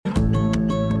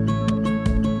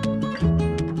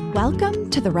Welcome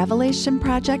to the Revelation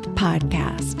Project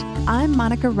podcast. I'm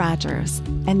Monica Rogers,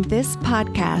 and this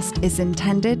podcast is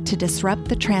intended to disrupt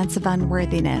the trance of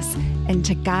unworthiness and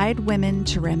to guide women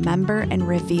to remember and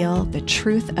reveal the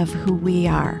truth of who we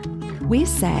are. We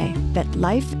say that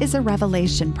life is a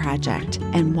revelation project,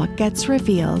 and what gets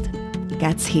revealed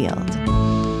gets healed.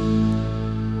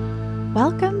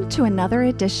 Welcome to another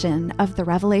edition of the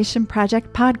Revelation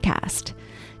Project podcast.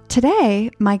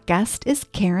 Today, my guest is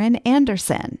Karen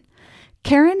Anderson.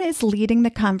 Karen is leading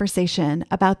the conversation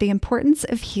about the importance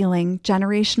of healing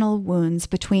generational wounds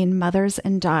between mothers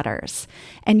and daughters,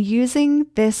 and using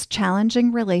this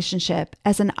challenging relationship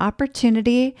as an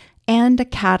opportunity and a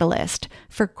catalyst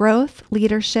for growth,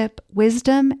 leadership,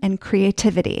 wisdom, and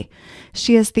creativity.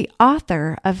 She is the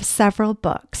author of several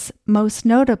books, most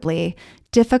notably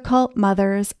Difficult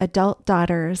Mothers, Adult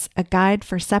Daughters, A Guide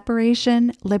for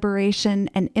Separation, Liberation,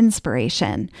 and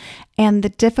Inspiration, and the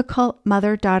Difficult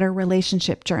Mother-Daughter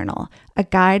Relationship Journal, A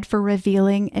Guide for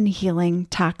Revealing and Healing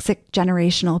Toxic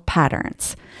Generational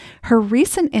Patterns. Her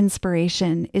recent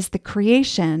inspiration is the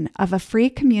creation of a free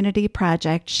community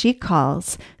project she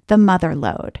calls the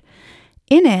MotherLode.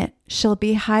 In it, she'll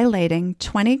be highlighting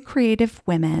 20 creative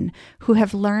women who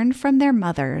have learned from their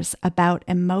mothers about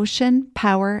emotion,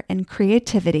 power, and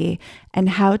creativity, and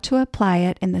how to apply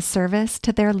it in the service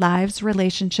to their lives,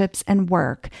 relationships, and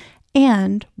work,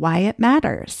 and why it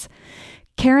matters.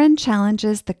 Karen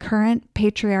challenges the current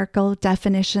patriarchal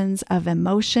definitions of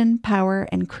emotion, power,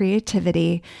 and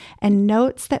creativity, and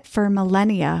notes that for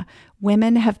millennia,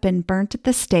 women have been burnt at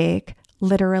the stake,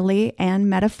 literally and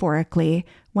metaphorically,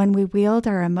 when we wield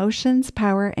our emotions,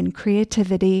 power, and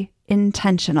creativity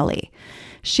intentionally.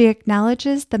 She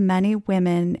acknowledges the many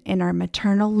women in our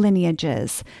maternal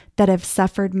lineages that have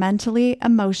suffered mentally,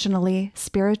 emotionally,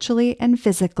 spiritually, and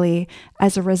physically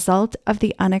as a result of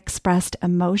the unexpressed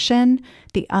emotion,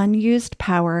 the unused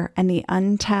power, and the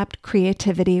untapped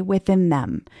creativity within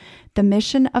them. The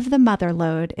mission of the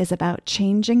MotherLode is about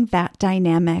changing that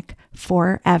dynamic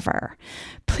forever.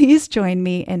 Please join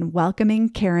me in welcoming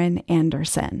Karen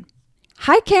Anderson.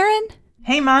 Hi, Karen.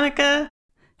 Hey, Monica.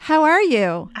 How are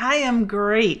you? I am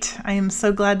great. I am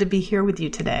so glad to be here with you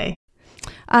today.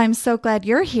 I'm so glad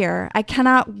you're here. I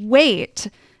cannot wait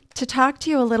to talk to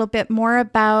you a little bit more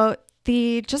about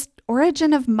the just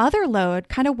origin of MotherLode,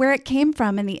 kind of where it came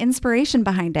from and the inspiration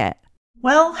behind it.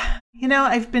 Well,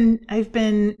 I've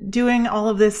been doing all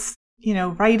of this,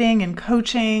 writing and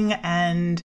coaching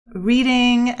and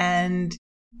reading and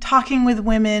talking with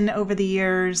women over the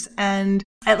years. And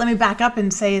let me back up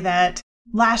and say that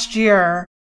last year,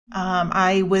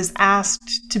 I was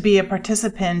asked to be a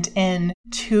participant in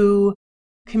 2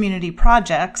 community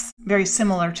projects, very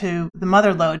similar to the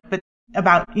MotherLode, but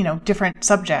about, different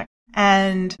subjects.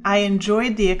 And I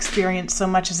enjoyed the experience so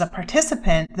much as a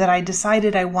participant that I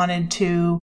decided I wanted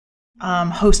to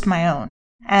host my own.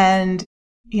 And,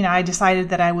 I decided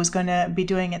that I was going to be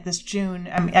doing it this June.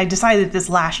 I decided this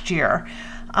last year.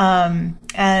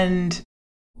 And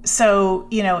so,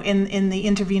 in the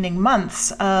intervening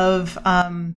months of,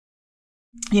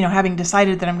 having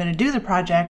decided that I'm going to do the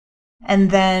project, and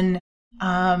then,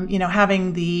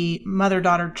 having the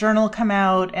Mother-Daughter Journal come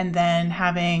out, and then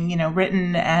having,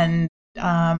 written, and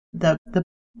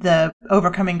the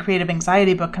Overcoming Creative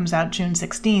Anxiety book comes out June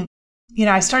 16th.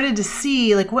 I started to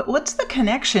see what's the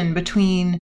connection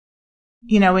between,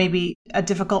 maybe a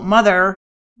difficult mother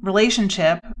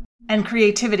relationship and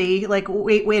creativity.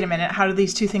 Wait a minute, how do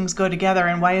these 2 things go together?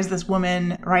 And why is this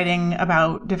woman writing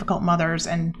about difficult mothers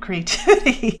and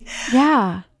creativity?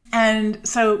 Yeah. And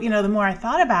so, the more I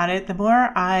thought about it, the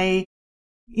more I,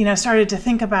 started to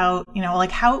think about,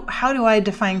 how do I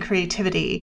define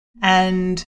creativity?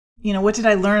 And, what did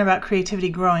I learn about creativity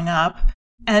growing up?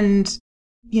 And,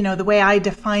 the way I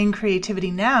define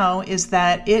creativity now is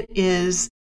that it is,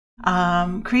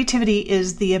 creativity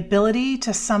is the ability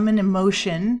to summon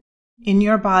emotion in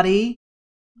your body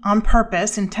on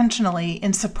purpose, intentionally,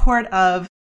 in support of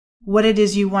what it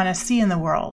is you want to see in the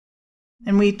world.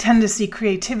 And we tend to see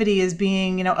creativity as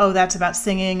being, that's about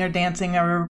singing or dancing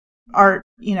or art,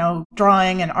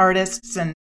 drawing and artists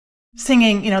and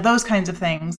singing, those kinds of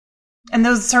things. And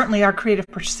those certainly are creative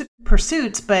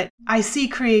pursuits, but I see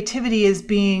creativity as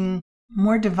being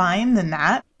more divine than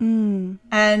that.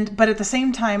 But at the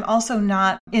same time, also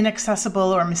not inaccessible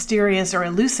or mysterious or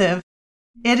elusive.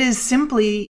 It is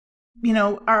simply,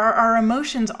 our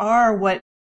emotions are what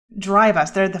drive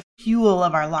us. They're the fuel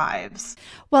of our lives.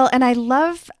 Well, and I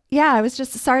love, I was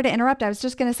just, sorry to interrupt. I was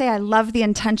just going to say, I love the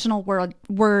intentional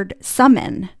word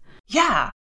summon.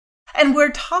 Yeah. And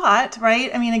we're taught,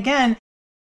 right? Again,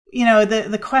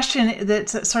 the question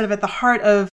that's sort of at the heart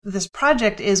of this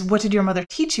project is, what did your mother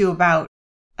teach you about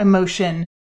emotion,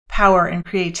 power, and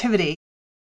creativity?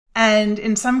 And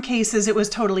in some cases, it was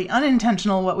totally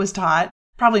unintentional what was taught,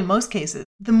 probably most cases.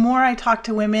 The more I talk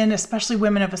to women, especially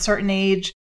women of a certain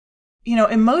age,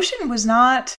 emotion was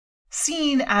not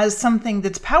seen as something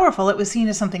that's powerful. It was seen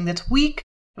as something that's weak.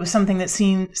 It was something that's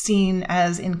seen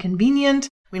as inconvenient.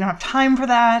 We don't have time for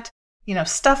that.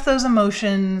 Stuff those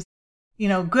emotions,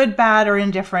 good, bad, or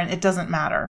indifferent. It doesn't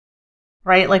matter,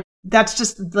 right? Like, that's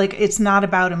just like, it's not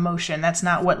about emotion. That's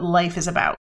not what life is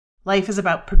about. Life is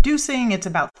about producing. It's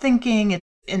about thinking. It's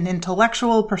an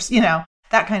intellectual,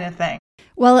 that kind of thing.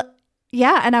 Well,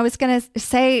 yeah. And I was going to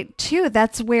say too,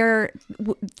 that's where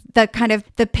the kind of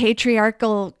the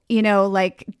patriarchal,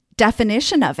 like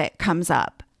definition of it comes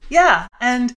up. Yeah.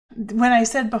 And when I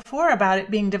said before about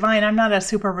it being divine, I'm not a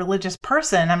super religious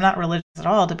person. I'm not religious at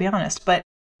all, to be honest. But,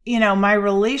 my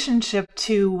relationship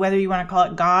to, whether you want to call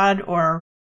it God or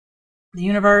the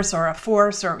universe or a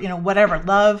force or, whatever,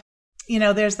 love,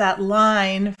 there's that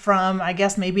line from, I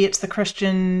guess maybe it's the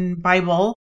Christian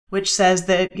Bible, which says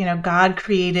that, God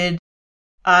created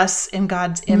us in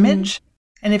God's image.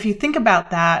 And if you think about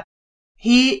that,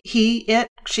 he, it,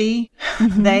 she,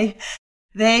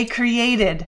 they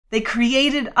created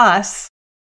us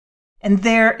in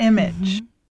their image.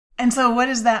 And so what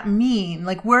does that mean?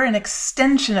 Like, we're an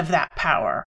extension of that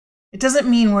power. It doesn't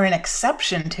mean we're an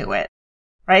exception to it,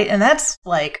 right? And that's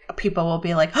like, people will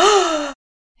be like, oh,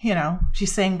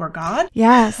 she's saying we're God?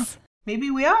 Yes. Maybe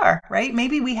we are, right?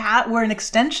 Maybe we're an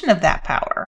extension of that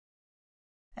power.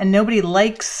 And nobody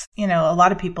likes, a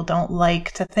lot of people don't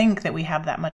like to think that we have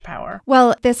that much power.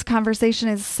 Well, this conversation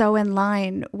is so in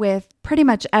line with pretty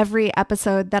much every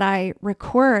episode that I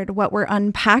record. What we're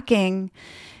unpacking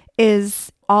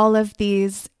is all of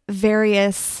these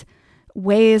various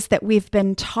ways that we've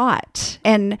been taught.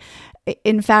 And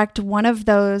in fact, one of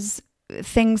those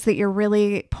things that you're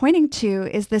really pointing to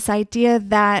is this idea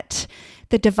that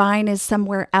the divine is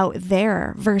somewhere out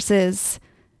there versus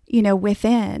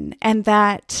within. And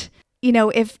that,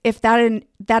 if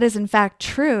that is in fact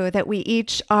true, that we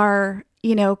each are,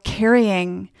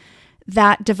 carrying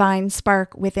that divine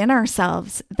spark within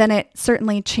ourselves, then it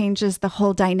certainly changes the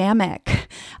whole dynamic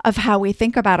of how we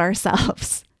think about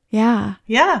ourselves. Yeah.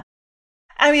 Yeah.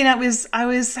 I mean, I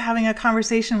was having a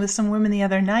conversation with some women the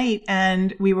other night,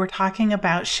 and we were talking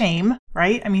about shame,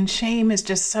 right? I mean, shame is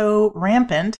just so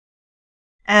rampant.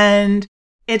 And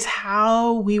it's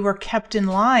how we were kept in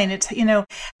line. It's,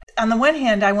 on the one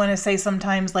hand, I want to say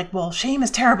sometimes like, well, shame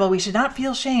is terrible. We should not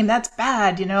feel shame. That's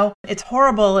bad. It's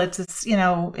horrible.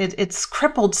 It's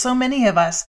crippled so many of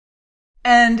us.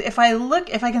 And if I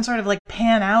can sort of like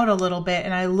pan out a little bit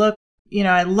and I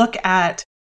look at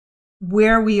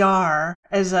where we are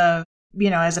as a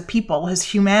people, as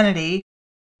humanity,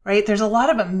 right? There's a lot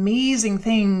of amazing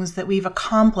things that we've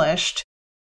accomplished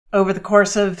over the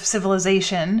course of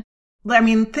civilization. I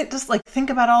mean, just like think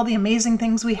about all the amazing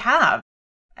things we have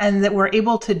and that we're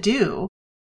able to do.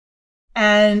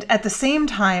 And at the same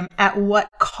time, at what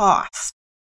cost?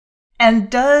 And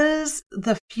does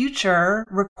the future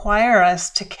require us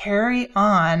to carry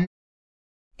on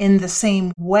in the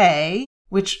same way?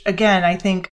 Which again, I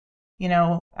think,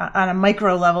 on a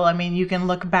micro level, I mean, you can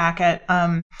look back at,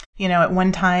 at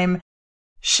one time,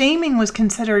 shaming was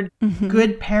considered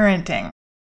good parenting.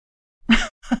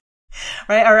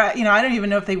 Right? Or, I don't even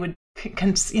know if they would,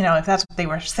 if that's what they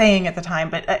were saying at the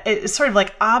time, but it's sort of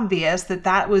like obvious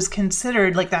that was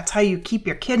considered like, that's how you keep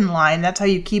your kid in line. That's how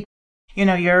you keep,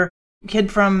 your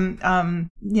kid from,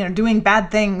 doing bad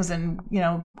things and,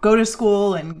 go to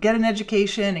school and get an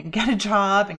education and get a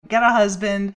job and get a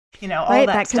husband, all right,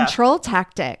 that stuff. Control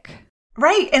tactic.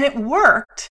 Right. And it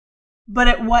worked, but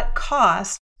at what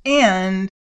cost? And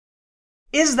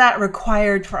is that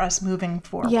required for us moving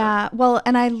forward? Yeah. Well,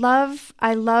 and I love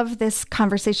this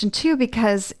conversation too,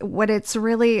 because what it's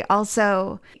really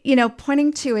also,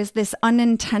 pointing to is this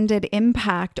unintended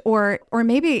impact or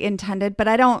maybe intended, but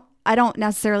I don't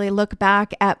necessarily look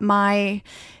back at my,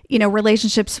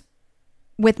 relationships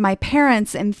with my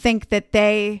parents and think that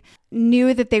they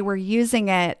knew that they were using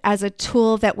it as a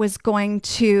tool that was going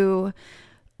to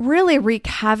really wreak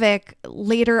havoc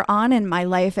later on in my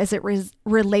life as it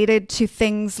related to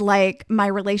things like my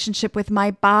relationship with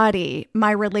my body, my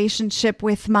relationship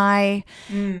with my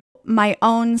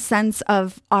own sense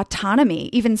of autonomy,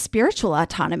 even spiritual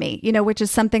autonomy, which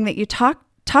is something that you talk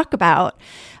about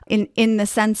in the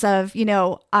sense of,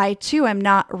 I too am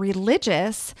not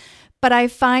religious, But I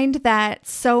find that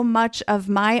so much of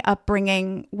my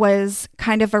upbringing was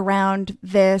kind of around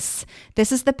this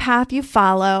is the path you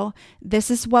follow,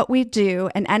 this is what we do,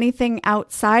 and anything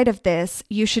outside of this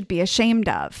you should be ashamed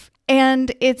of.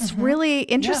 And it's really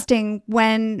interesting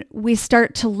when we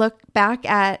start to look back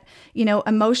at,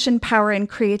 emotion, power, and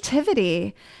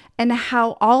creativity, and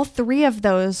how all three of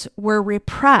those were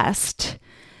repressed.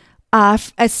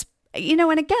 And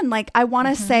again, like I want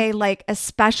to say, like,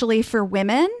 especially for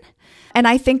women. And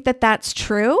I think that that's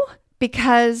true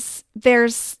because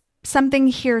there's something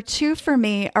here too for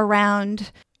me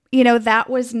around, that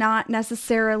was not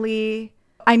necessarily,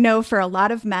 I know for a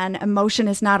lot of men, emotion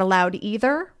is not allowed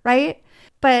either, right?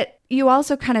 But you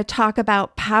also kind of talk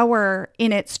about power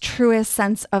in its truest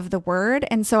sense of the word.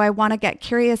 And so I want to get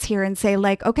curious here and say,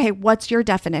 like, okay, what's your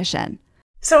definition?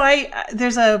 So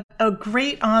there's a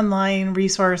great online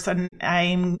resource, and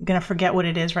I'm going to forget what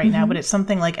it is right now, but it's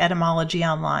something like Etymology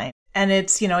Online. And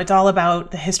it's, it's all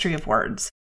about the history of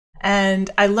words. And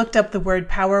I looked up the word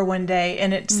power one day,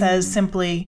 and it says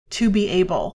simply to be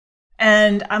able.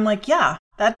 And I'm like, yeah,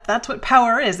 that's what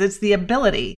power is. It's the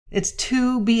ability. It's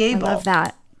to be able. I love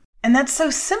that. And that's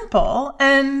so simple.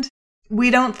 And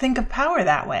we don't think of power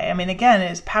that way. I mean,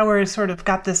 again, power has sort of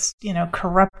got this,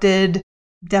 corrupted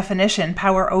definition,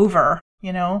 power over,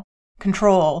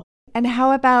 control. And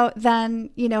how about then,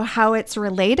 how it's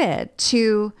related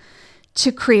to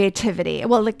creativity?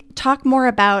 Well, like, talk more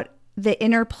about the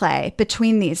interplay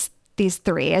between these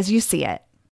three as you see it.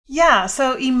 Yeah.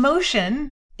 So emotion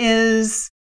is,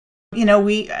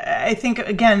 I think,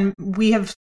 again,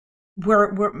 emotion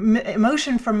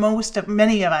for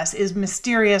many of us is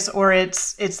mysterious, or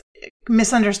it's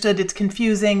misunderstood. It's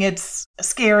confusing. It's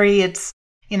scary. It's,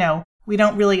 we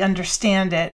don't really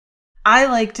understand it. I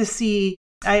like to see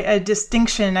a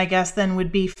distinction, I guess, then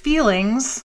would be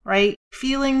feelings, right?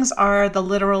 Feelings are the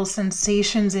literal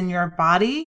sensations in your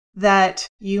body that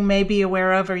you may be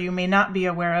aware of or you may not be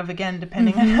aware of, again,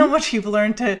 depending on how much you've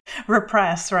learned to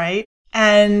repress, right?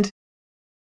 And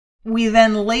we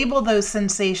then label those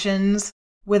sensations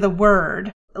with a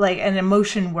word, like an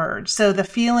emotion word. So the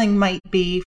feeling might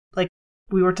be, like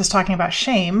we were just talking about,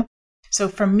 shame. So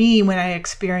for me, when I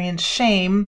experience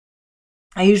shame,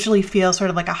 I usually feel sort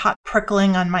of like a hot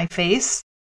prickling on my face,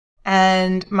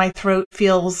 and my throat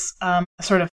feels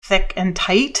sort of thick and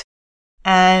tight.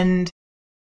 And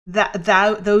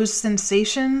those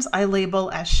sensations I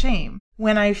label as shame.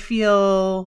 When I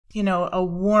feel, a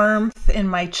warmth in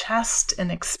my chest and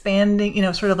expanding,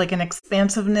 sort of like an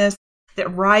expansiveness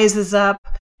that rises up,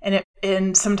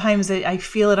 and sometimes I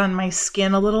feel it on my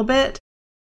skin a little bit,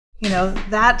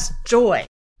 that's joy.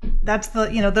 That's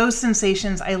those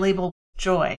sensations I label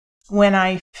joy. When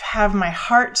I have my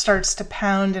heart starts to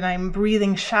pound and I'm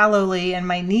breathing shallowly and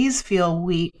my knees feel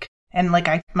weak and like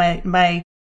my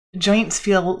joints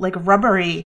feel like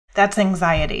rubbery, that's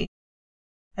anxiety.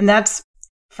 And that's,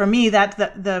 for me, that's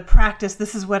the practice.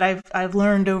 This is what I've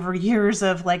learned over years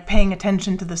of like paying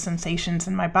attention to the sensations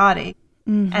in my body.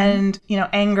 And,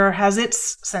 anger has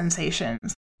its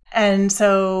sensations. And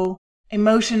so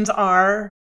emotions are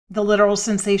the literal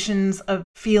sensations of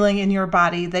feeling in your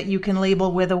body that you can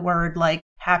label with a word like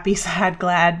happy, sad,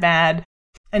 glad, mad.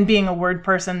 And being a word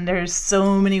person, there's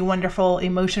so many wonderful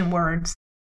emotion words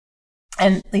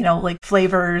and, like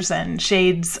flavors and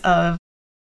shades of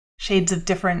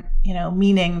different,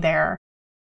 meaning there.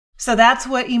 So that's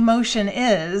what emotion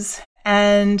is.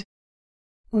 And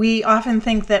we often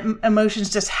think that emotions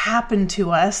just happen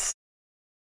to us,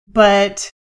 but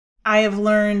I have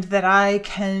learned that I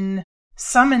can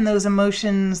summon those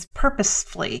emotions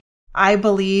purposefully. I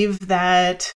believe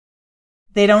that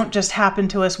they don't just happen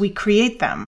to us, we create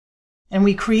them. And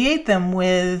we create them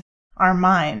with our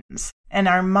minds. And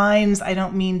our minds, I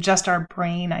don't mean just our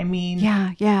brain. I mean,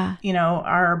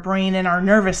 our brain and our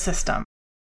nervous system.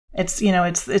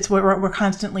 It's what we're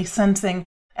constantly sensing.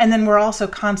 And then we're also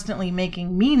constantly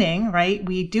making meaning, right?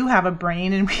 We do have a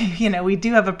brain, and we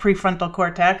do have a prefrontal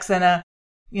cortex and an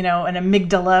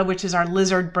amygdala, which is our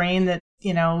lizard brain that,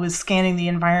 is scanning the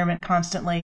environment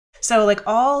constantly. So like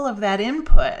all of that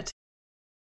input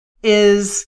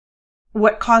is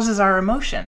what causes our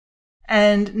emotion.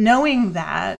 And knowing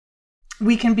that,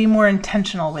 we can be more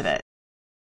intentional with it.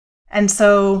 And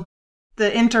so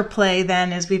the interplay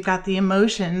then is we've got the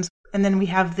emotions, and then we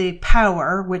have the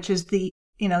power, which is the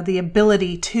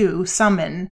ability to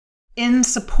summon in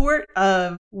support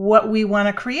of what we want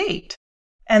to create.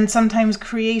 And sometimes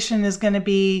creation is going to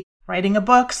be writing a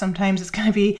book. Sometimes it's going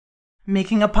to be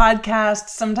making a podcast.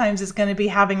 Sometimes it's going to be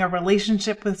having a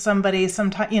relationship with somebody.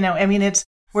 Sometimes,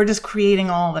 we're just creating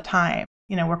all the time.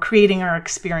 we're creating our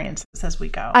experiences as we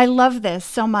go. I love this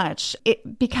so much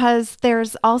because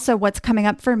there's also what's coming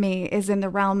up for me is in the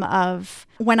realm of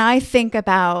when I think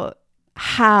about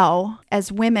how,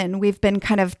 as women, we've been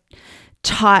kind of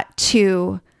taught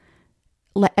to,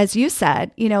 as you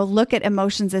said, look at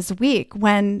emotions as weak,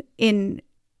 when in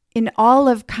all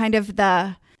of kind of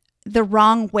the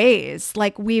wrong ways,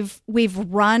 like we've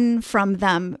run from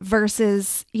them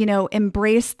versus,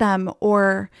 embrace them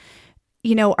or,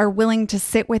 are willing to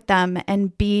sit with them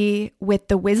and be with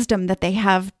the wisdom that they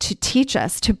have to teach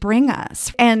us, to bring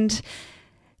us, and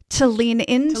to lean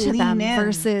into them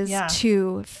versus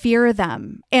to fear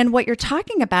them. And what you're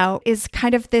talking about is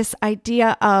kind of this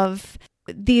idea of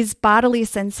these bodily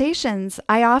sensations.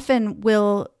 I often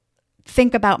will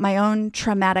think about my own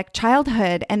traumatic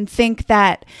childhood and think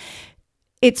that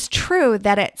it's true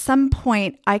that at some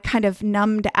point I kind of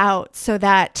numbed out so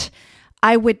that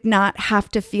I would not have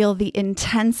to feel the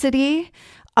intensity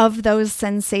of those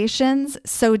sensations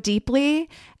so deeply,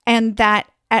 and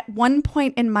that at one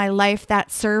point in my life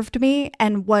that served me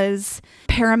and was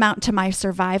paramount to my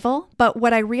survival. But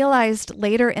what I realized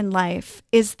later in life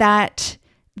is that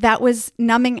was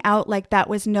numbing out, like that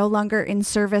was no longer in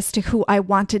service to who I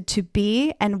wanted to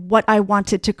be and what I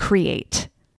wanted to create.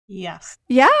 Yes.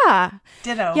 Yeah.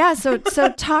 Ditto. Yeah. So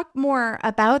talk more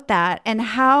about that and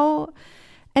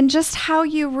just how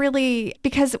you really,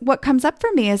 because what comes up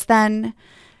for me is then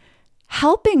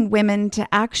helping women to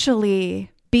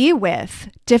actually be with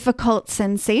difficult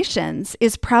sensations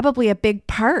is probably a big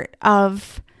part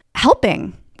of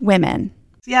helping women.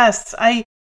 Yes.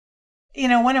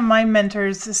 One of my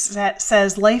mentors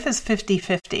says life is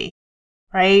 50-50,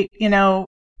 right?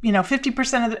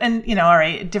 50% of and all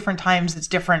right, at different times it's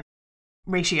different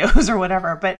ratios or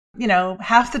whatever, but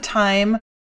half the time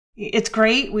it's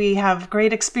great. We have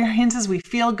great experiences. We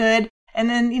feel good. And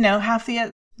then, half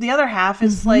the other half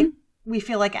is like, we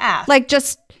feel like ass. Like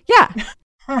just, yeah.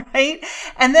 Right.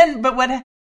 And then what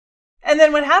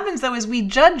happens though is we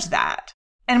judge that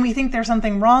and we think there's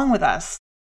something wrong with us,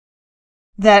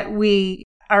 that we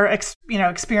are,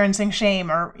 experiencing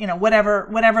shame or,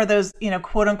 whatever those,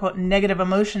 quote unquote negative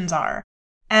emotions are,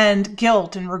 and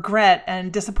guilt and regret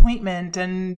and disappointment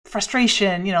and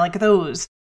frustration, like those.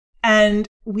 And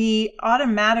we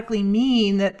automatically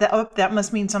mean that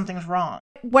must mean something's wrong.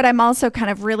 What I'm also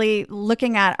kind of really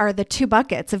looking at are the two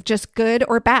buckets of just good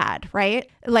or bad, right?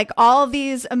 Like all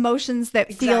these emotions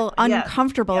that feel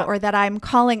uncomfortable or that I'm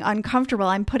calling uncomfortable,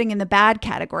 I'm putting in the bad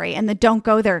category and the don't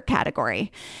go there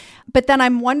category. But then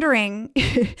I'm wondering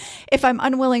if I'm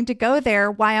unwilling to go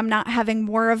there, why I'm not having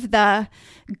more of the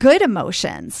good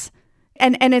emotions.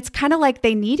 And it's kind of like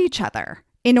they need each other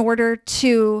in order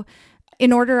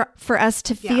for us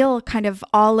to feel kind of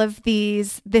all of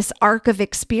this arc of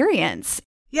experience.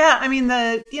 Yeah. I mean,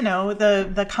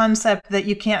 the concept that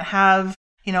you can't have,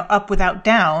 up without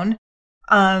down,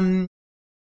 the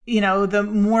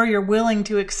more you're willing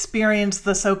to experience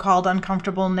the so-called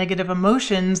uncomfortable negative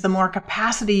emotions, the more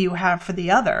capacity you have for the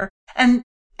other. And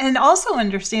also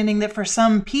understanding that for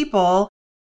some people,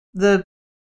 the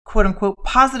quote unquote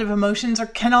positive emotions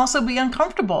can also be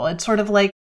uncomfortable. It's sort of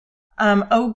like,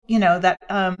 Brene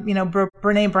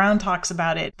Brown talks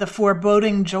about it, the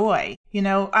foreboding joy,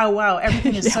 oh, wow,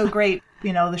 everything is so great,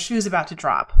 the shoe's about to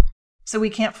drop. So we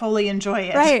can't fully enjoy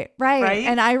it. Right.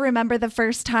 And I remember the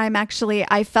first time actually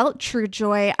I felt true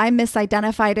joy. I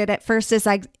misidentified it at first as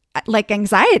like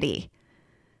anxiety,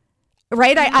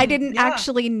 right? I didn't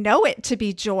actually know it to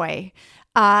be joy.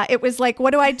 It was like,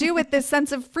 what do I do with this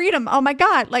sense of freedom? Oh my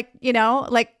God. Like,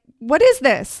 what is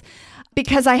this?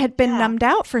 Because I had been numbed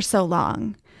out for so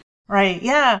long. Right.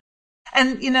 Yeah.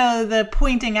 And, the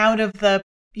pointing out of the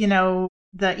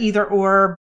either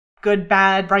or, good,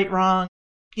 bad, right, wrong,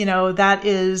 that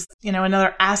is,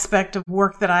 another aspect of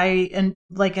work that I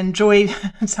enjoy.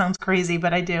 It sounds crazy,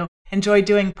 but I do enjoy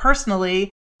doing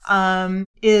personally,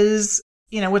 is,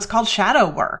 what's called shadow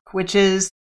work, which is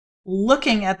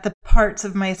looking at the parts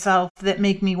of myself that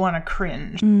make me want to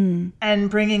cringe and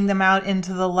bringing them out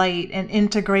into the light and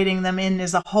integrating them in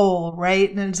as a whole, right?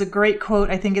 And it's a great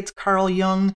quote. I think it's Carl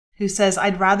Jung who says,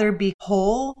 I'd rather be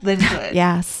whole than good.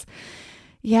 Yes.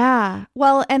 Yeah.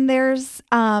 Well, and there's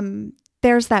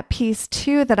that piece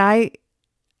too that I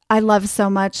love so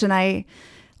much. And I,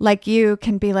 like you,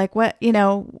 can be like, what,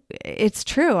 it's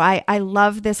true. I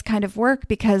love this kind of work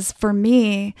because for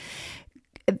me,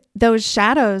 those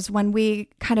shadows, when we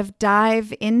kind of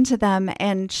dive into them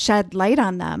and shed light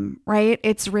on them, right?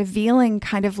 It's revealing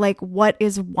kind of like what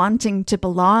is wanting to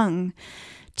belong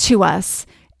to us,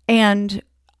 and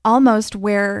almost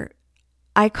where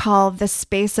I call the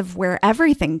space of where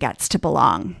everything gets to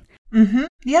belong. Mm-hmm.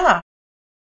 Yeah.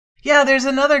 Yeah, there's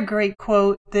another great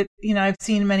quote that, I've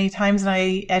seen many times, and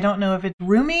I don't know if it's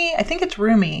Rumi. I think it's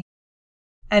Rumi.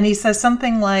 And he says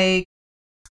something like,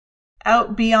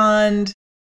 out beyond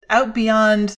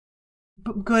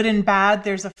good and bad,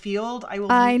 there's a field. I will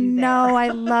meet I you there. know. I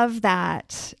love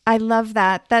that. I love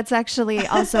that. That's actually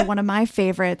also one of my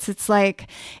favorites. It's like,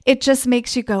 it just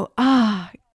makes you go,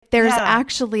 there's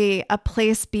actually a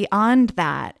place beyond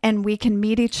that. And we can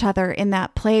meet each other in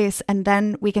that place. And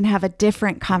then we can have a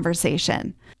different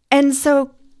conversation. And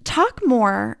so talk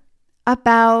more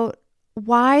about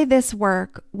why this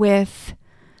work with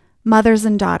mothers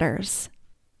and daughters.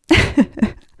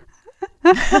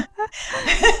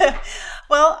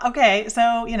 Well, okay. So,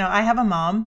 I have a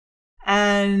mom,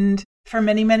 and for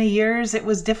many, many years, it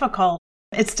was difficult.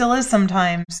 It still is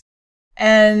sometimes.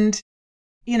 And,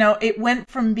 it went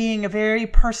from being a very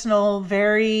personal,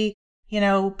 very,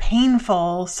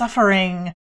 painful,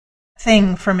 suffering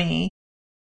thing for me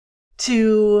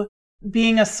to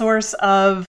being a source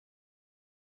of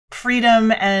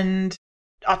freedom and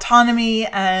autonomy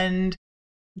and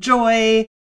joy.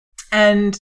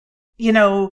 And,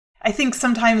 I think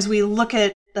sometimes we look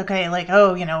at,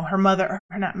 her mother,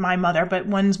 or not my mother, but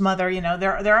one's mother,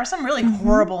 there are some really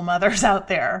horrible mothers out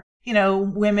there,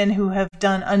 women who have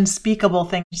done unspeakable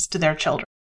things to their children.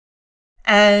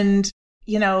 And,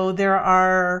 there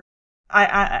are,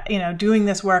 doing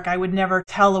this work, I would never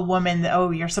tell a woman that,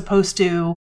 you're supposed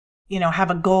to, have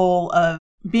a goal of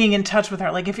being in touch with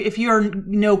her. Like if you're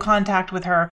no contact with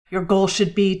her, your goal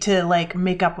should be to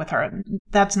make up with her.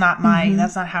 That's not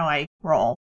that's not how I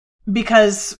roll.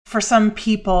 Because for some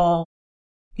people,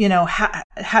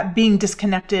 being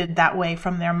disconnected that way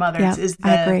from their mothers is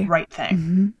the right thing.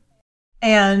 Mm-hmm.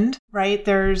 And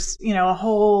there's, a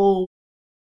whole,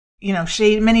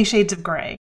 many shades of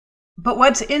gray. But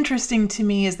what's interesting to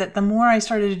me is that the more I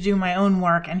started to do my own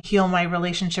work and heal my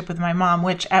relationship with my mom,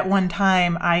 which at one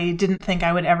time I didn't think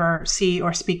I would ever see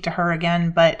or speak to her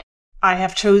again, but I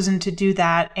have chosen to do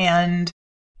that, and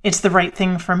it's the right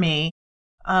thing for me.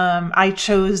 I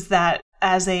chose that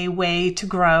as a way to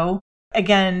grow.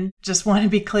 Again, just want to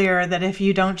be clear that if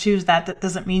you don't choose that, that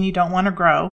doesn't mean you don't want to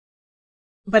grow.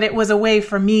 But it was a way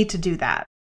for me to do that.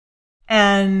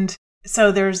 And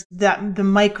so there's the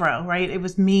micro, right? It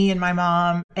was me and my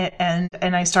mom, and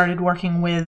I started working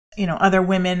with, other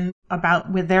women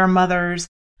with their mothers.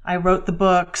 I wrote the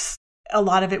books. A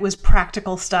lot of it was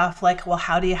practical stuff like, well,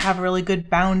 how do you have really good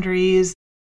boundaries?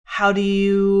 How do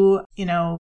you,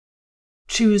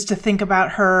 choose to think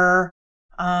about her?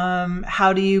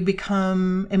 How do you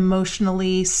become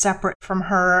emotionally separate from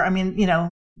her? I mean,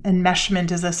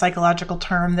 enmeshment is a psychological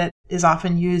term that is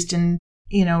often used in,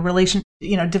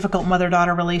 difficult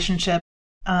mother-daughter relationship,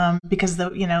 because they're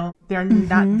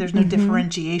not, there's no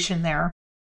differentiation there.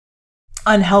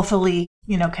 Unhealthily,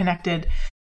 connected,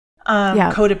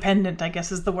 codependent, I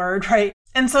guess is the word, right?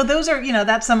 And so those are,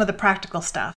 that's some of the practical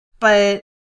stuff. But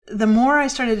the more I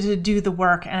started to do the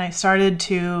work and I started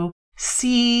to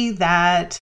see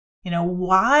that,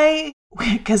 why,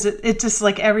 because it just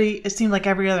it seemed like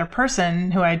every other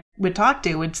person who I would talk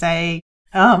to would say,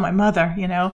 oh, my mother,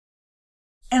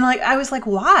 and I was like,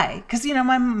 why? Because,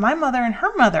 my mother and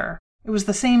her mother, it was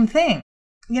the same thing.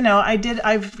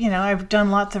 I've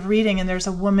done lots of reading, and there's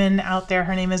a woman out there,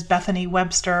 her name is Bethany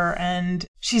Webster, and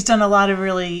she's done a lot of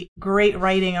really great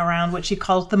writing around what she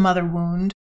calls the mother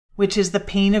wound, which is the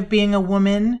pain of being a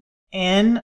woman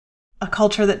in a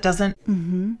culture that doesn't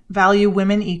value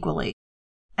women equally.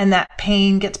 And that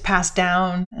pain gets passed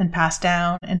down and passed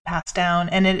down and passed down.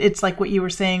 And it's like what you were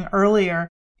saying earlier,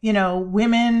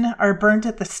 women are burnt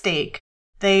at the stake.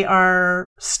 They are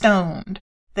stoned.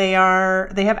 They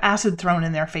have acid thrown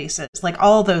in their faces, like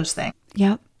all those things.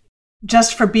 Yep.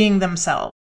 Just for being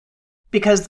themselves.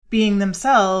 Because being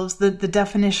themselves, the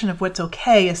definition of what's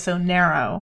okay is so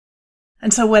narrow.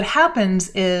 And so what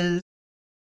happens is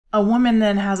a woman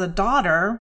then has a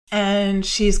daughter, and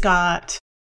she's got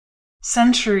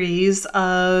centuries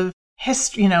of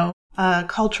history,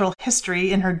 cultural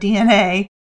history in her DNA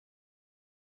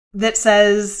that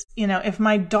says, if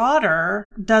my daughter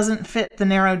doesn't fit the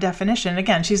narrow definition,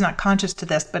 again, she's not conscious to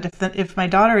this, but if my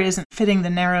daughter isn't fitting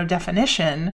the narrow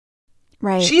definition,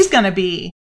 right, she's going to be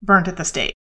burnt at the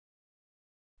stake.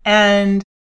 And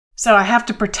so I have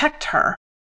to protect her.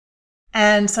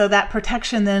 And so that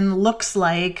protection then looks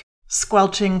like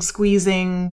squelching,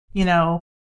 squeezing,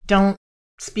 don't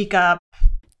speak up.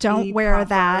 Don't wear proper,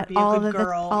 that. All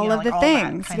of the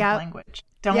things. Yeah. Language.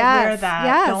 Don't wear that.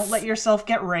 Yes. Don't let yourself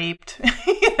get raped.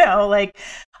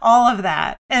 All of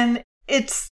that. And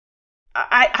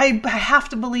I have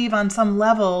to believe on some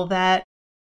level that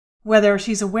whether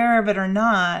she's aware of it or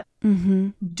not, Mm-hmm.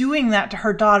 doing that to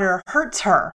her daughter hurts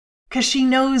her because she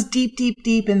knows deep, deep,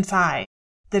 deep inside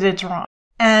that it's wrong.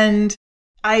 And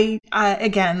I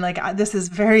again, this is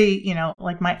very,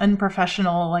 like my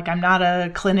unprofessional, like I'm not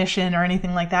a clinician or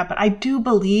anything like that, but I do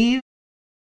believe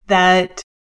that,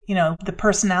 the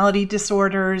personality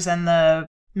disorders and the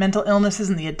mental illnesses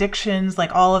and the addictions,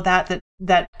 like all of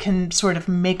that can sort of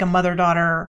make a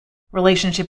mother-daughter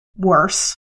relationship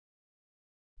worse,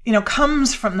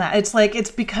 comes from that. It's like,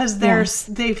 it's because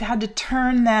they've had to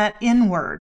turn that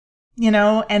inward,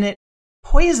 and it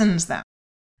poisons them.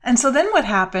 And so then what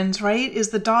happens, right, is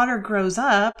the daughter grows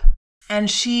up and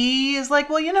she is like,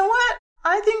 well, you know what?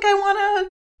 I think I want to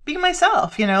be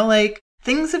myself,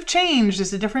 things have changed.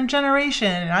 It's a different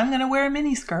generation and I'm going to wear a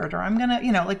miniskirt or I'm going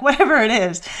to, whatever it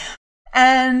is.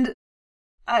 And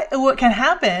what can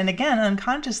happen, again,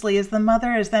 unconsciously, is the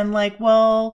mother is then like,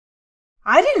 well,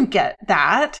 I didn't get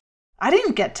that. I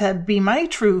didn't get to be my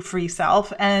true free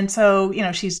self. And so,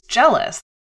 she's jealous.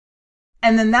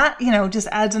 And then that, just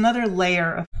adds another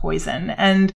layer of poison.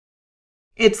 And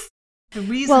it's the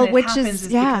reason happens is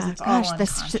because it's all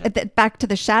unconscious. Back to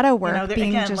the shadow work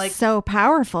being again, just so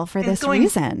powerful for this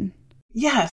reason.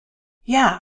 Yes.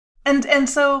 Yeah. And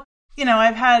so,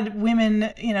 I've had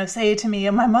women, say to me,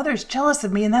 my mother's jealous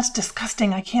of me and that's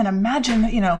disgusting. I can't imagine,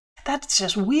 that's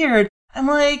just weird. I'm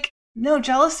like, no,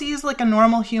 jealousy is like a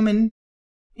normal human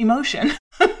emotion,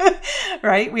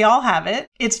 right? We all have it.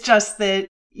 It's just that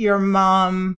your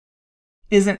mom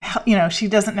isn't, she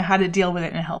doesn't know how to deal with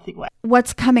it in a healthy way.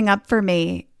 What's coming up for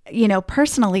me,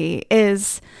 personally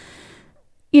is,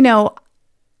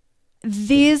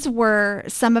 these were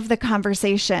some of the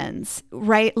conversations,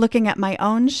 right? Looking at my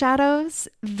own shadows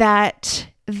that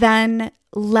then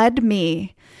led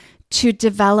me to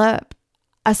develop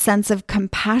a sense of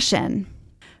compassion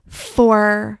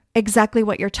for exactly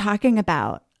what you're talking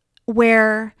about,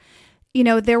 where,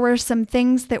 there were some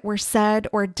things that were said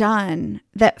or done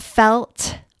that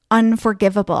felt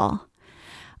unforgivable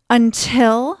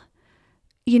until,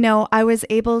 I was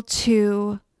able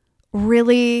to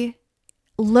really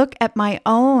look at my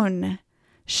own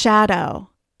shadow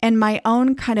and my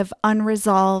own kind of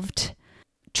unresolved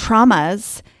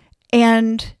traumas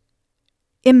and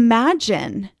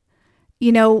imagine,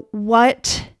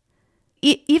 what,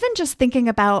 even just thinking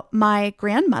about my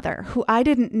grandmother, who I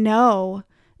didn't know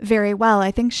very well.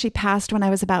 I think she passed when I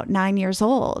was about 9 years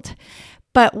old.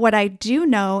 But what I do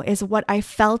know is what I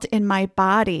felt in my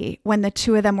body when the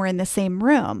two of them were in the same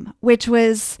room, which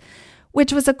was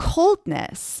a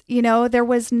coldness. There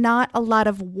was not a lot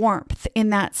of warmth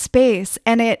in that space.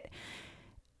 And it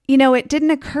didn't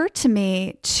occur to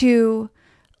me to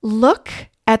look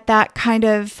at that kind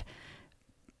of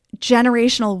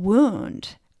generational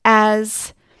wound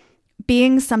as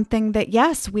being something that,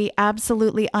 yes, we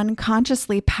absolutely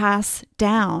unconsciously pass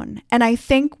down. And I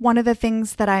think one of the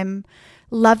things that I'm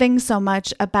loving so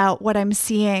much about what I'm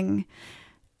seeing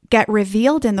get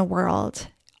revealed in the world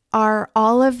are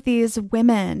all of these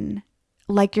women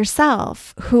like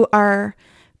yourself who are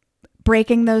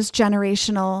breaking those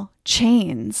generational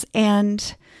chains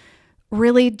and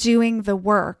really doing the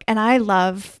work. And I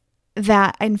love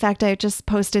that. In fact, I just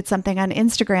posted something on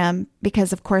Instagram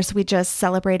because, of course, we just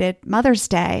celebrated Mother's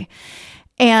Day.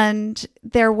 And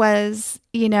there was,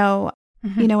 an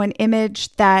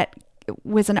image that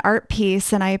was an art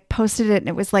piece, and I posted it, and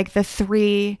it was like the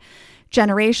three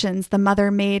generations, the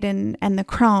mother, maiden, and the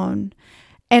crone.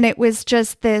 And it was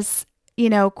just this,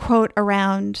 quote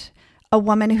around a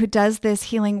woman who does this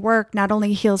healing work, not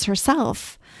only heals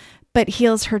herself, but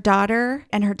heals her daughter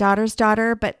and her daughter's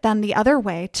daughter, but then the other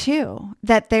way too,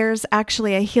 that there's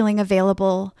actually a healing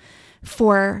available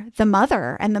for the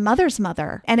mother and the mother's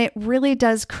mother. And it really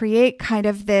does create kind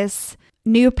of this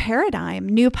new paradigm,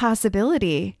 new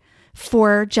possibility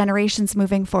for generations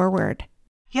moving forward.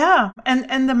 Yeah.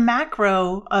 And the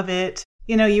macro of it,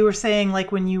 you were saying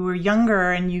like when you were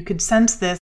younger and you could sense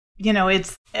this,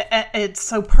 it's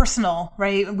so personal,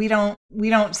 right? We don't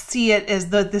see it as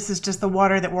though this is just the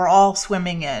water that we're all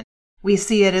swimming in. We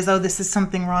see it as, oh, this is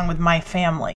something wrong with my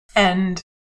family.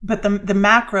 But the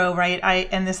macro, right?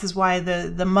 And this is why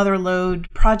the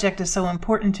MotherLode project is so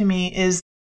important to me is,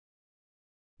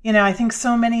 I think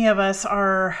so many of us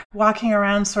are walking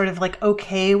around sort of like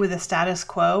okay with the status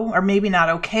quo, or maybe not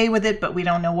okay with it, but we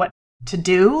don't know what to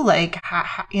do. Like,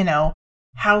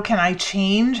 how can I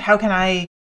change? How can I,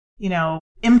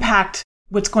 impact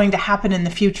what's going to happen in the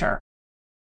future?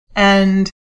 And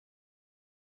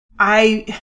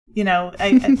I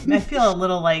feel a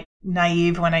little like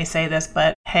naive when I say this,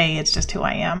 but hey, it's just who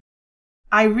I am.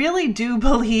 I really do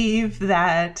believe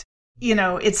that,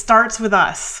 it starts with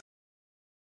us.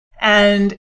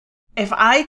 And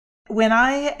when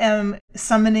I am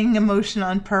summoning emotion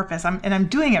on purpose, I'm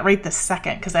doing it right this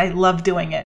second because I love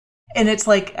doing it. And it's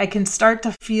like I can start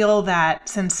to feel that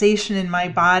sensation in my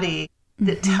body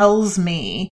that tells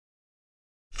me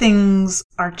things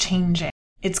are changing.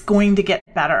 It's going to get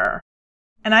better.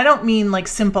 And I don't mean like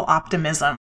simple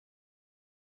optimism,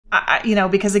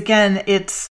 because again,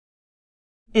 it's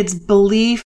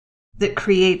belief that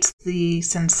creates the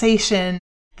sensation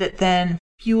that then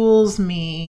fuels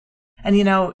me. And,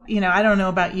 I don't know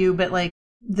about you, but like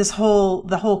the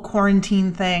whole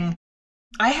quarantine thing,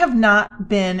 I have not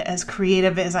been as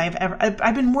creative as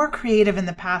I've been more creative in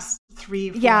the past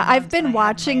 3-4 months. Yeah, I've been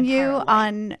watching you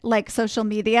on like social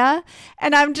media,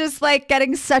 and I'm just like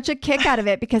getting such a kick out of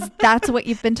it because that's what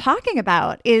you've been talking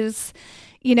about is,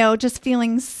 just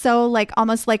feeling so like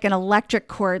almost like an electric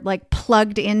cord, like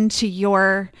plugged into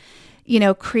your,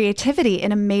 creativity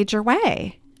in a major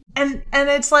way. And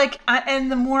it's like,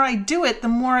 and the more I do it, the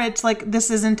more it's like,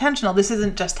 this is intentional. This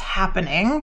isn't just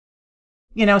happening.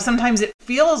 Sometimes it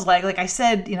feels like I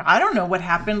said, I don't know what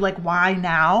happened. Like, why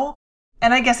now?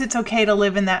 And I guess it's okay to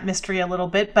live in that mystery a little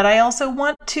bit, but I also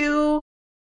want to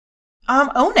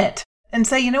own it and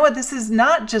say, you know what, this is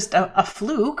not just a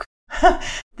fluke.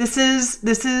 This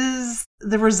is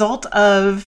the result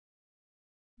of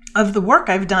the work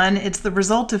I've done. It's the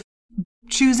result of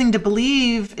choosing to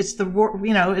believe. It's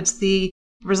it's the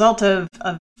result of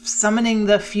summoning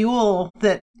the fuel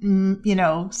that,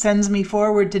 sends me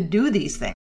forward to do these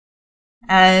things.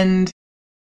 And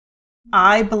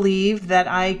I believe that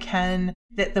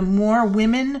that the more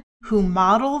women who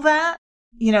model that,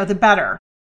 the better,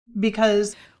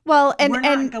 because we're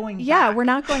not going back. We're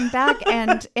not going back.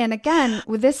 And again,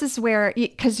 this is where,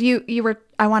 because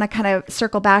I want to kind of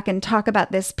circle back and talk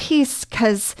about this piece,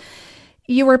 because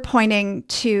you were pointing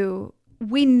to,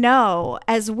 we know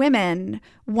as women,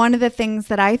 one of the things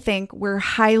that I think we're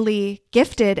highly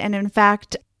gifted, and in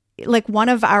fact, like one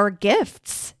of our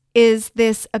gifts is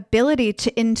this ability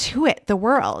to intuit the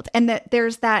world, and that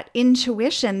there's that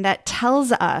intuition that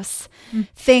tells us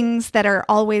things that are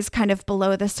always kind of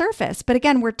below the surface. But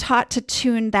again, we're taught to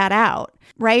tune that out,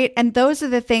 right? And those are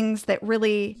the things that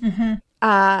really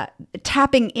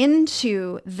tapping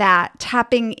into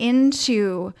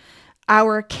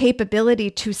our capability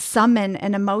to summon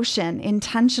an emotion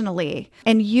intentionally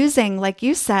and using, like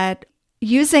you said,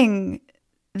 using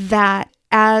that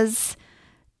as,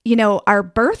 our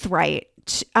birthright,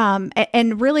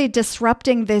 and really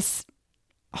disrupting this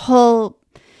whole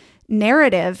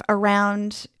narrative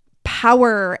around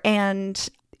power and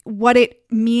what it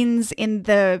means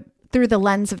through the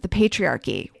lens of the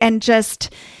patriarchy, and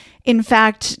just, in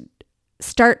fact,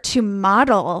 start to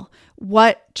model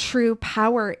what true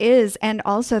power is, and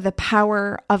also the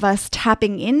power of us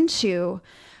tapping into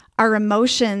our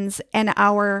emotions and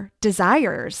our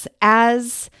desires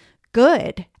as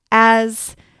good,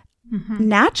 as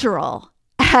natural,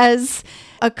 as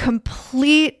a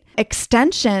complete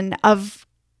extension of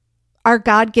our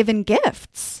God-given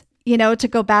gifts. To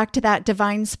go back to that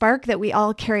divine spark that we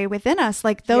all carry within us,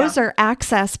 like those are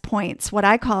access points, what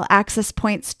I call access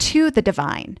points to the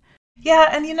divine. Yeah.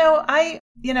 And,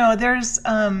 there's,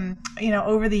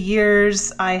 over the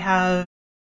years, I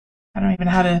don't even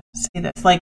know how to say this,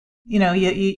 like,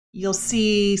 you'll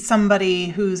see somebody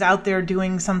who's out there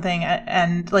doing something,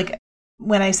 and like,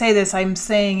 when I say this, I'm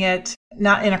saying it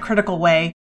not in a critical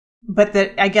way, but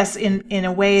that I guess in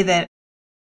a way that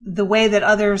the way that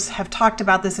others have talked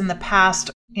about this in the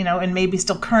past, and maybe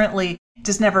still currently,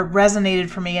 just never resonated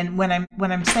for me. And what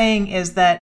I'm saying is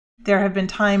that there have been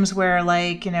times where,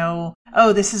 like,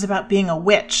 oh, this is about being a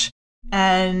witch,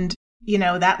 and,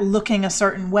 that looking a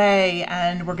certain way,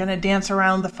 and we're going to dance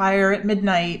around the fire at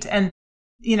midnight. And,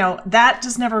 that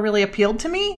just never really appealed to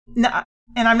me. No,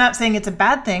 and I'm not saying it's a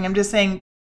bad thing. I'm just saying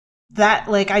that,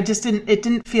 like, it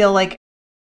didn't feel like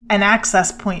an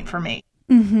access point for me.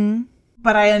 Mm-hmm.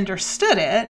 But I understood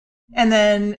it. And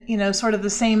then, sort of the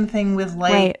same thing with,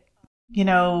 like,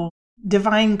 right,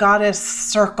 divine goddess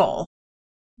circle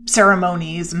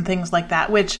ceremonies and things like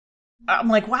that, which I'm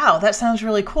like, wow, that sounds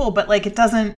really cool. But like, it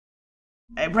doesn't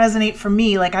resonate for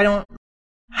me. Like, I don't,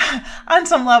 on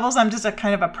some levels, I'm just a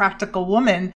kind of a practical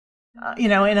woman.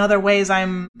 In other ways,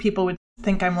 people would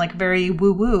think I'm like very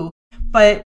woo woo,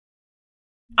 but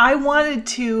I wanted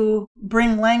to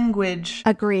bring language.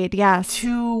 Agreed. Yes.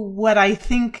 To what I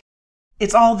think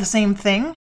it's all the same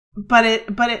thing, but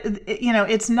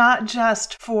it's not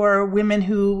just for women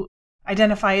who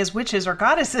identify as witches or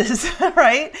goddesses,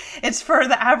 right? It's for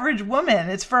the average woman.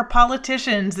 It's for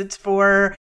politicians. It's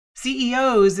for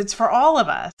CEOs. It's for all of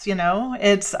us,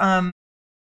 It's, and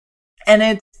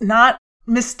it's not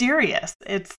mysterious.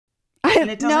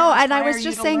 No, and I was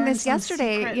just saying this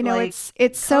yesterday, secret, you know, like,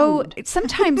 it's so,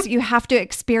 sometimes you have to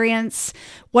experience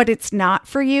what it's not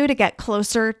for you to get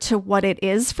closer to what it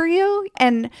is for you.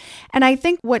 And I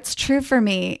think what's true for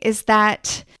me is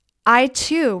that I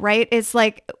too, right, is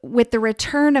like with the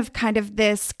return of kind of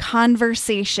this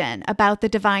conversation about the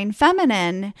divine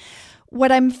feminine,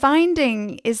 what I'm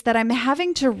finding is that I'm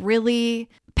having to really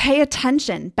pay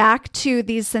attention back to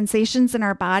these sensations in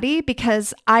our body,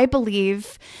 because I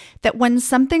believe that when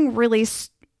something really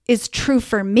is true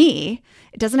for me,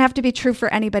 it doesn't have to be true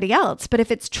for anybody else, but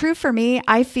if it's true for me,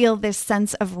 I feel this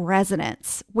sense of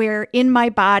resonance where in my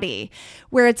body,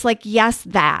 where it's like, yes,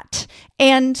 that.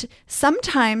 And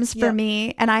sometimes for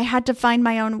me, and I had to find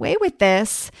my own way with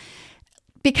this,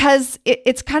 because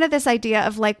it's kind of this idea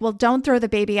of like, well, don't throw the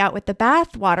baby out with the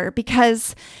bathwater,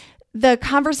 because the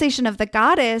conversation of the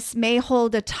goddess may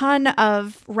hold a ton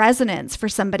of resonance for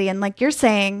somebody. And like you're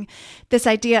saying, this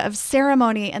idea of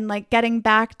ceremony and like getting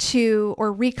back to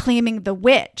or reclaiming the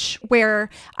witch, where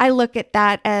I look at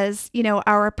that as, you know,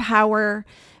 our power,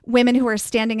 women who are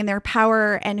standing in their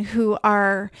power and who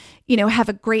are, you know, have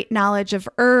a great knowledge of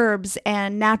herbs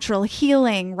and natural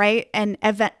healing, right? And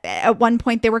at one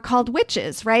point they were called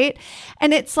witches, right?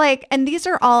 And it's like, and these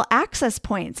are all access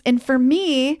points. And for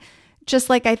me,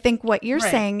 just like I think what you're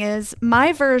saying is,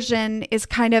 my version is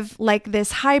kind of like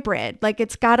this hybrid. Like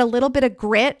it's got a little bit of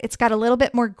grit. It's got a little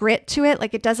bit more grit to it.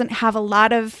 Like it doesn't have a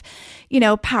lot of, you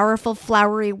know, powerful,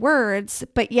 flowery words,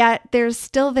 but yet there's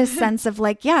still this sense of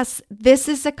like, yes, this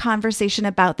is a conversation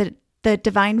about the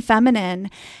divine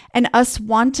feminine and us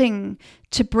wanting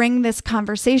to bring this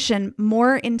conversation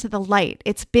more into the light.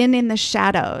 It's been in the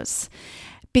shadows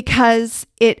because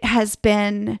it has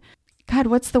been, God,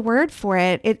 what's the word for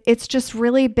it? It's just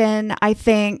really been, I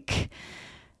think,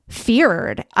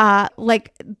 feared.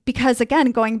 Like, because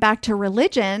again, going back to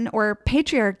religion or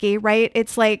patriarchy, right?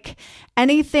 It's like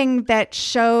anything that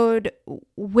showed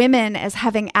women as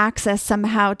having access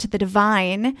somehow to the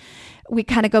divine, we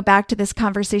kind of go back to this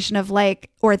conversation of like,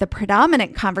 or the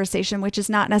predominant conversation, which is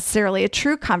not necessarily a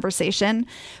true conversation,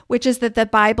 which is that the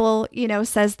Bible, you know,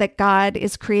 says that God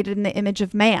is created in the image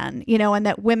of man, you know, and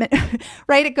that women,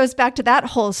 right? It goes back to that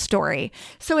whole story.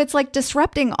 So it's like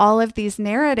disrupting all of these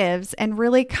narratives and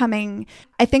really coming,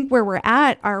 I think where we're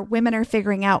at, our women are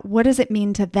figuring out, what does it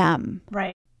mean to them?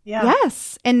 Right. Yeah.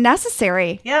 Yes. And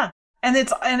necessary. Yeah. And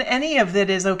any of it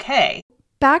is okay.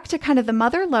 Back to kind of the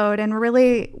MotherLode and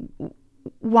really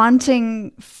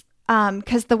wanting,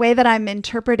 because the way that I'm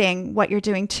interpreting what you're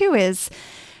doing too is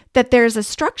that there's a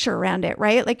structure around it,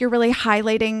 right? Like you're really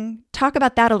highlighting, talk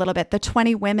about that a little bit, the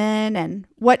 20 women and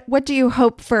what do you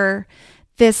hope for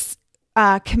this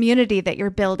community that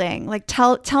you're building? Like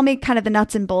tell me kind of the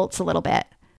nuts and bolts a little bit.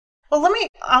 Well,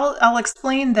 I'll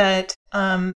explain that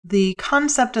the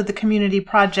concept of the community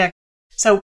project.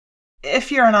 So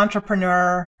if you're an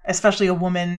entrepreneur, especially a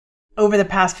woman, over the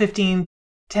past 10,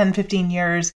 15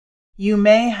 years, you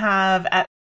may have at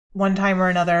one time or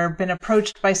another been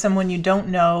approached by someone you don't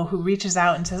know who reaches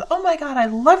out and says, "Oh my God, I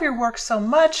love your work so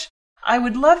much. I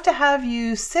would love to have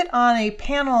you sit on a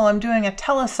panel. I'm doing a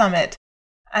telesummit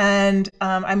and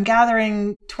I'm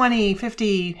gathering 20,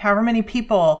 50, however many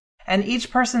people. And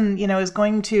each person, you know, is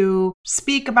going to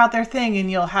speak about their thing,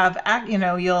 and you'll have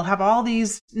all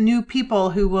these new people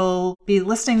who will be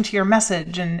listening to your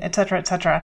message, and et cetera, et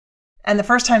cetera." And the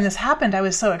first time this happened, I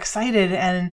was so excited.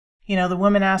 And, you know, the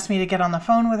woman asked me to get on the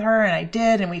phone with her, and I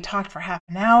did. And we talked for half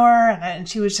an hour, and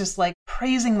she was just like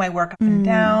praising my work up and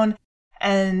down.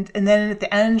 And then at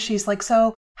the end, she's like,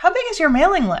 "So how big is your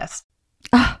mailing list?"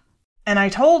 And I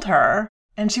told her,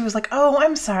 and she was like, "Oh,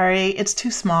 I'm sorry. It's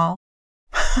too small."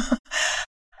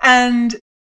 And,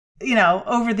 you know,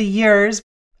 over the years,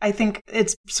 I think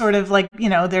it's sort of like, you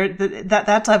know,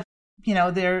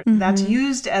 that's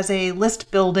used as a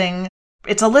list building.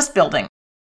 It's a list building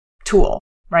tool,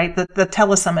 right? The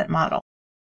telesummit model.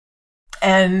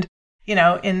 And, you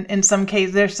know, in some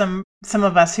cases, there's some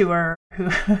of us who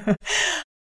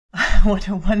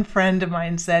one friend of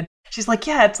mine said, she's like,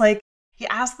 "Yeah, it's like you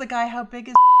ask the guy how big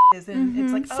his is, and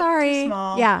it's like, oh, sorry, too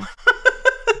small." Yeah.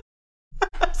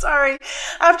 Sorry.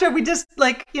 After we just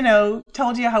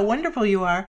told you how wonderful you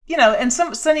are, and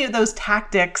some of those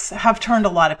tactics have turned a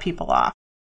lot of people off.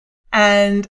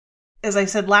 And as I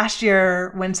said last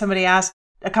year, when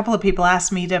a couple of people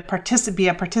asked me to be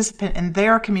a participant in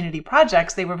their community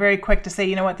projects, they were very quick to say,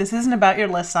 "You know what, this isn't about your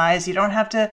list size. You don't have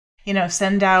to,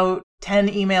 send out 10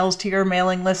 emails to your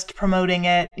mailing list promoting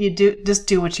it. Just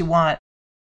do what you want."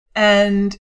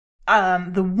 And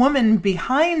the woman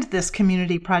behind this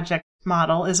community project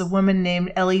model is a woman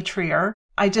named Ellie Trier.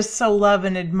 I just so love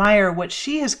and admire what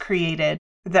she has created.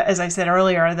 That, as I said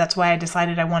earlier, that's why I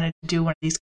decided I wanted to do one of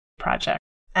these projects.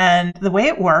 And the way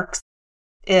it works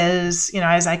is,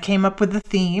 as I came up with the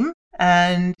theme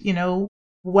and,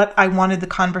 what I wanted the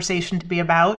conversation to be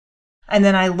about. And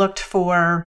then I looked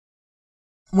for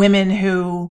women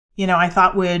who, I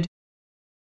thought would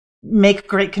make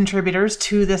great contributors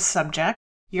to this subject.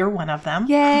 You're one of them.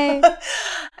 Yay.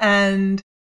 And,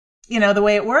 the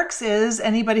way it works is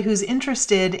anybody who's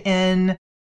interested in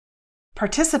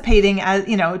participating as,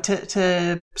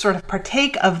 to sort of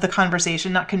partake of the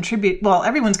conversation, not contribute. Well,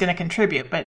 everyone's going to contribute,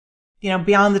 but,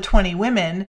 beyond the 20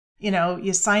 women,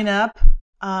 you sign up.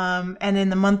 And in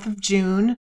the month of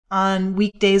June, on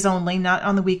weekdays only, not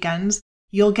on the weekends,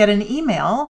 you'll get an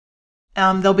email.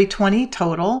 There'll be 20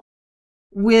 total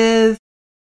with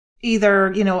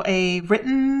either,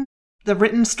 the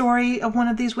written story of one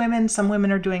of these women. Some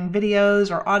women are doing videos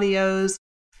or audios,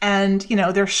 and,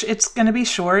 it's going to be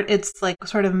short. It's like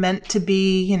sort of meant to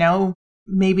be,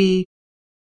 maybe,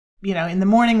 in the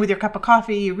morning with your cup of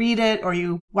coffee, you read it or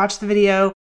you watch the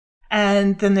video.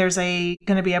 And then there's going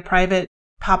to be a private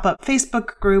pop-up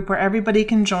Facebook group where everybody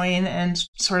can join and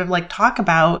sort of like talk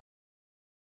about,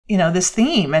 this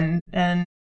theme and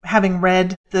having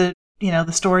read the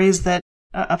stories that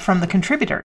from the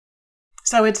contributor.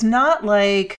 So it's not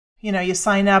like, you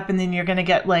sign up and then you're going to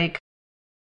get like,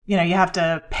 you have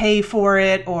to pay for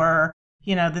it, or,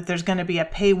 that there's going to be a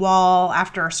paywall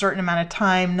after a certain amount of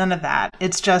time. None of that.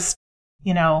 It's just,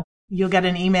 you'll get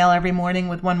an email every morning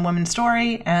with one woman's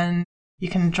story, and you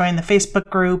can join the Facebook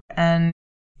group and,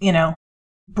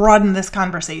 broaden this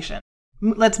conversation.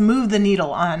 Let's move the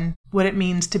needle on what it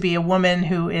means to be a woman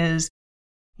who is,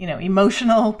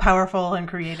 emotional, powerful, and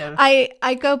creative.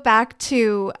 I go back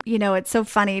to, it's so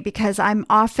funny because I'm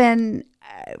often,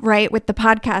 right, with the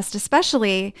podcast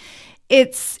especially,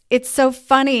 it's so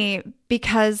funny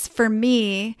because for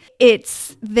me,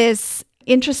 it's this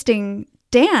interesting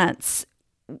dance.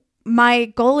 My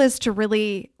goal is to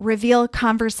really reveal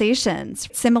conversations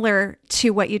similar to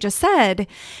what you just said,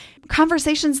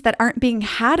 conversations that aren't being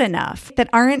had enough, that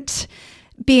aren't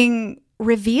being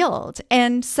revealed.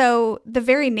 And so the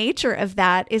very nature of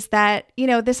that is that,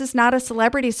 this is not a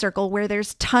celebrity circle where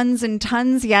there's tons and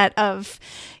tons yet of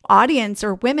audience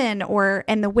or women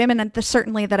and the women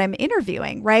certainly that I'm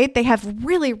interviewing, right? They have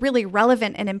really, really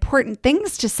relevant and important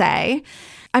things to say.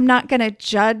 I'm not going to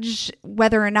judge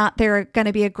whether or not they're going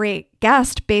to be a great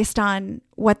guest based on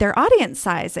what their audience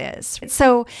size is.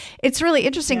 So it's really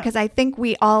interesting because I think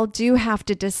we all do have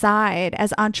to decide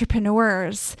as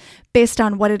entrepreneurs based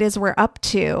on what it is we're up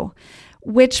to,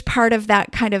 which part of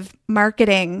that kind of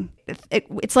marketing,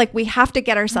 it's like we have to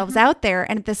get ourselves out there.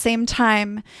 And at the same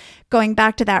time, going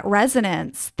back to that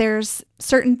resonance, there's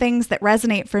certain things that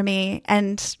resonate for me.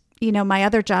 And my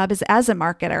other job is as a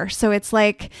marketer. So it's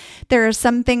like there are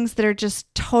some things that are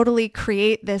just totally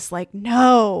create this like,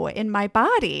 no, in my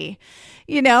body,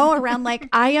 around like,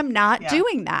 I am not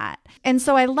doing that. And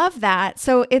so I love that.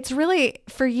 So it's really,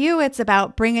 for you, it's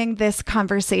about bringing this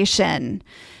conversation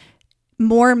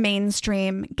more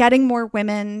mainstream, getting more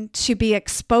women to be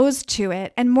exposed to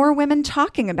it and more women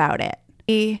talking about it.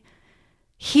 We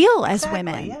heal as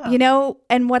women,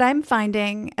 and what I'm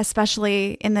finding,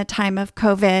 especially in the time of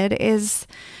COVID, is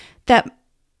that,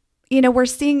 we're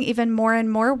seeing even more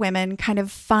and more women kind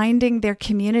of finding their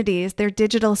communities, their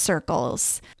digital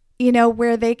circles,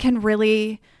 where they can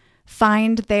really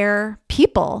find their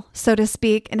people, so to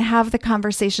speak, and have the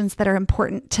conversations that are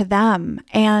important to them.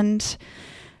 And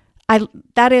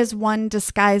that is one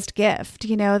disguised gift,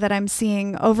 that I'm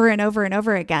seeing over and over and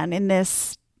over again in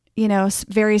this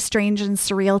very strange and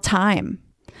surreal time.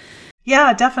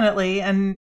 Yeah, definitely.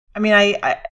 And I mean,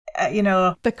 I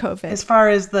the COVID, as far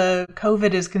as the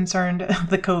COVID is concerned,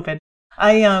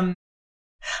 I've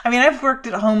worked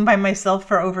at home by myself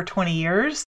for over 20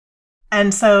 years.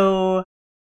 And so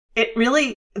it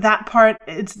really, that part,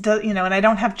 and I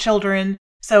don't have children.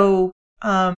 So,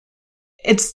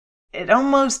 it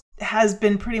almost has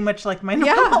been pretty much like my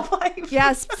normal life.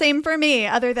 Yes, same for me,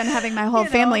 other than having my whole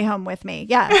family home with me.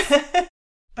 Yes.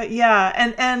 But yeah,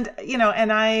 and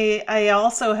I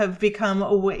also have become,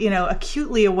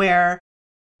 acutely aware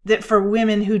that for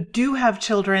women who do have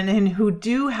children and who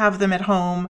do have them at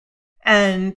home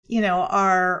and,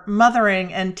 are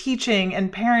mothering and teaching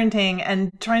and parenting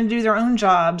and trying to do their own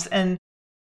jobs, and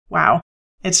wow,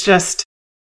 it's just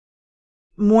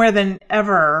more than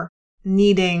ever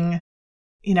needing,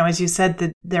 as you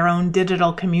said, their own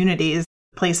digital communities,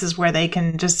 places where they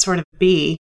can just sort of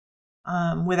be,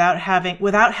 without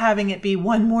having it be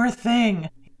one more thing.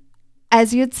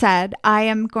 as you'd said, I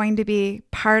am going to be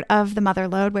part of the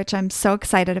MotherLode, which I'm so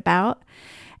excited about.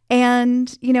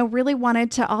 And, really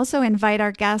wanted to also invite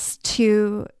our guests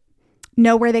to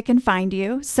know where they can find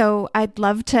you. So I'd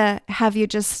love to have you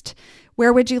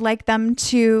where would you like them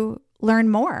to learn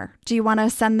more? Do you want to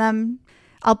send them?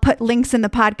 I'll put links in the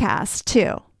podcast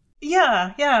too.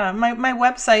 Yeah. My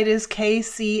website is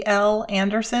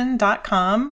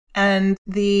kclanderson.com. And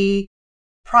the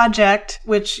project,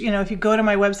 which, if you go to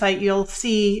my website, you'll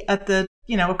see at the,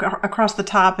 across the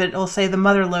top, it'll say the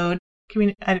MotherLode.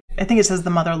 I think it says the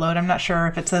MotherLode. I'm not sure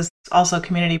if it says also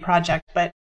community project,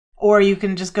 or you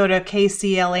can just go to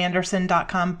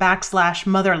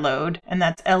kclanderson.com/MotherLode, and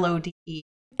that's LODE.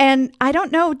 And I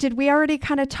don't know, did we already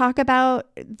kind of talk about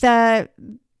the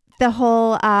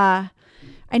whole, I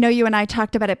know you and I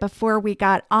talked about it before we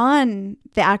got on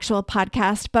the actual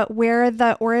podcast, but where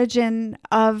the origin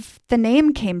of the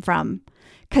name came from?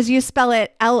 Because you spell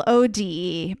it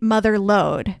LODE,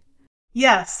 MotherLode.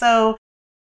 Yeah, so,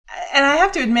 and I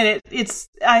have to admit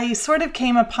I sort of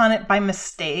came upon it by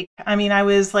mistake. I mean, I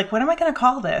was like, what am I going to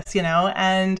call this,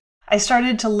 And I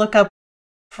started to look up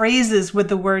phrases with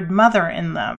the word mother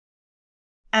in them.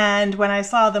 And when I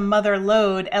saw the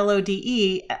MotherLode,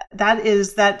 LODE,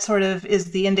 that sort of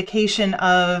is the indication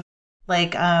of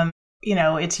like,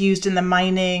 it's used in the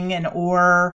mining and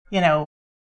ore,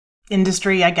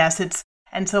 industry, I guess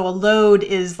and so a lode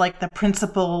is like the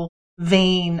principal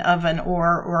vein of an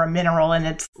ore or a mineral. And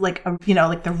it's like,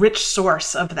 like the rich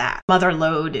source of that.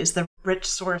 MotherLode is the rich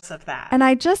source of that. And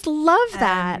I just love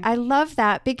that. I love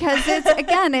that because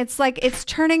it's like, it's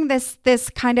turning this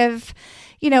kind of,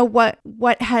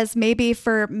 what has maybe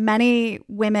for many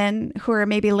women who are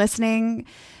maybe listening,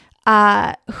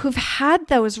 who've had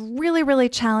those really, really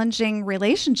challenging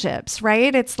relationships,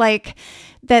 right? It's like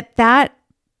that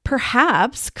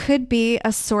perhaps could be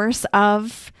a source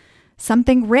of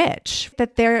something rich,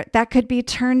 that could be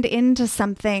turned into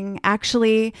something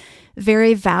actually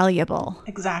very valuable.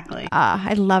 Exactly.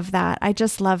 I love that. I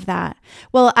just love that.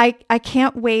 Well, I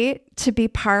can't wait to be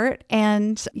part.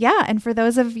 And for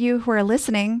those of you who are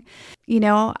listening,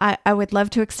 I would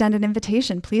love to extend an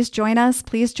invitation. Please join us.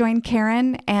 Please join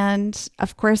Karen. And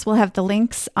of course, we'll have the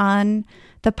links on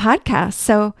the podcast.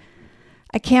 So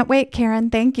I can't wait, Karen.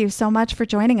 Thank you so much for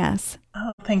joining us.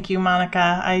 Oh, thank you,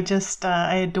 Monica. I just,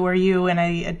 I adore you and I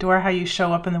adore how you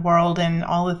show up in the world and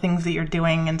all the things that you're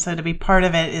doing. And so to be part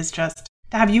of it is just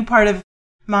to have you part of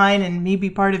mine and me be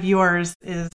part of yours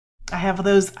is I have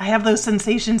those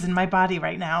sensations in my body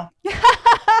right now.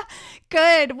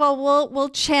 Good. Well, we'll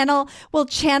channel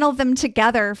them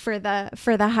together for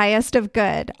the highest of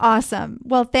good. Awesome.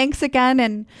 Well, thanks again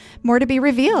and more to be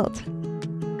revealed.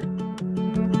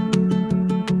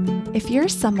 If you're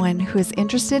someone who is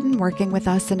interested in working with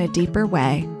us in a deeper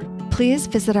way, please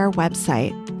visit our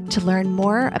website to learn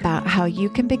more about how you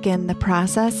can begin the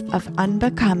process of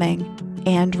unbecoming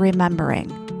and remembering.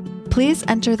 Please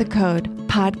enter the code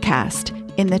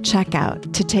PODCAST in the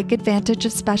checkout to take advantage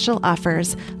of special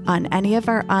offers on any of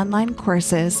our online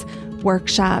courses,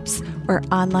 workshops, or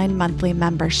online monthly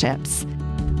memberships.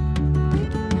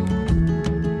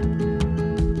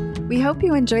 We hope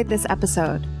you enjoyed this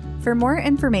episode. For more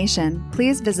information,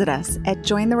 please visit us at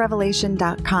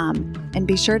jointherevelation.com and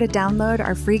be sure to download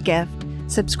our free gift,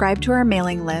 subscribe to our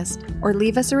mailing list, or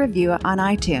leave us a review on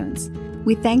iTunes.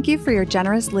 We thank you for your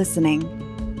generous listening.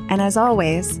 And as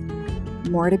always,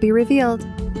 more to be revealed.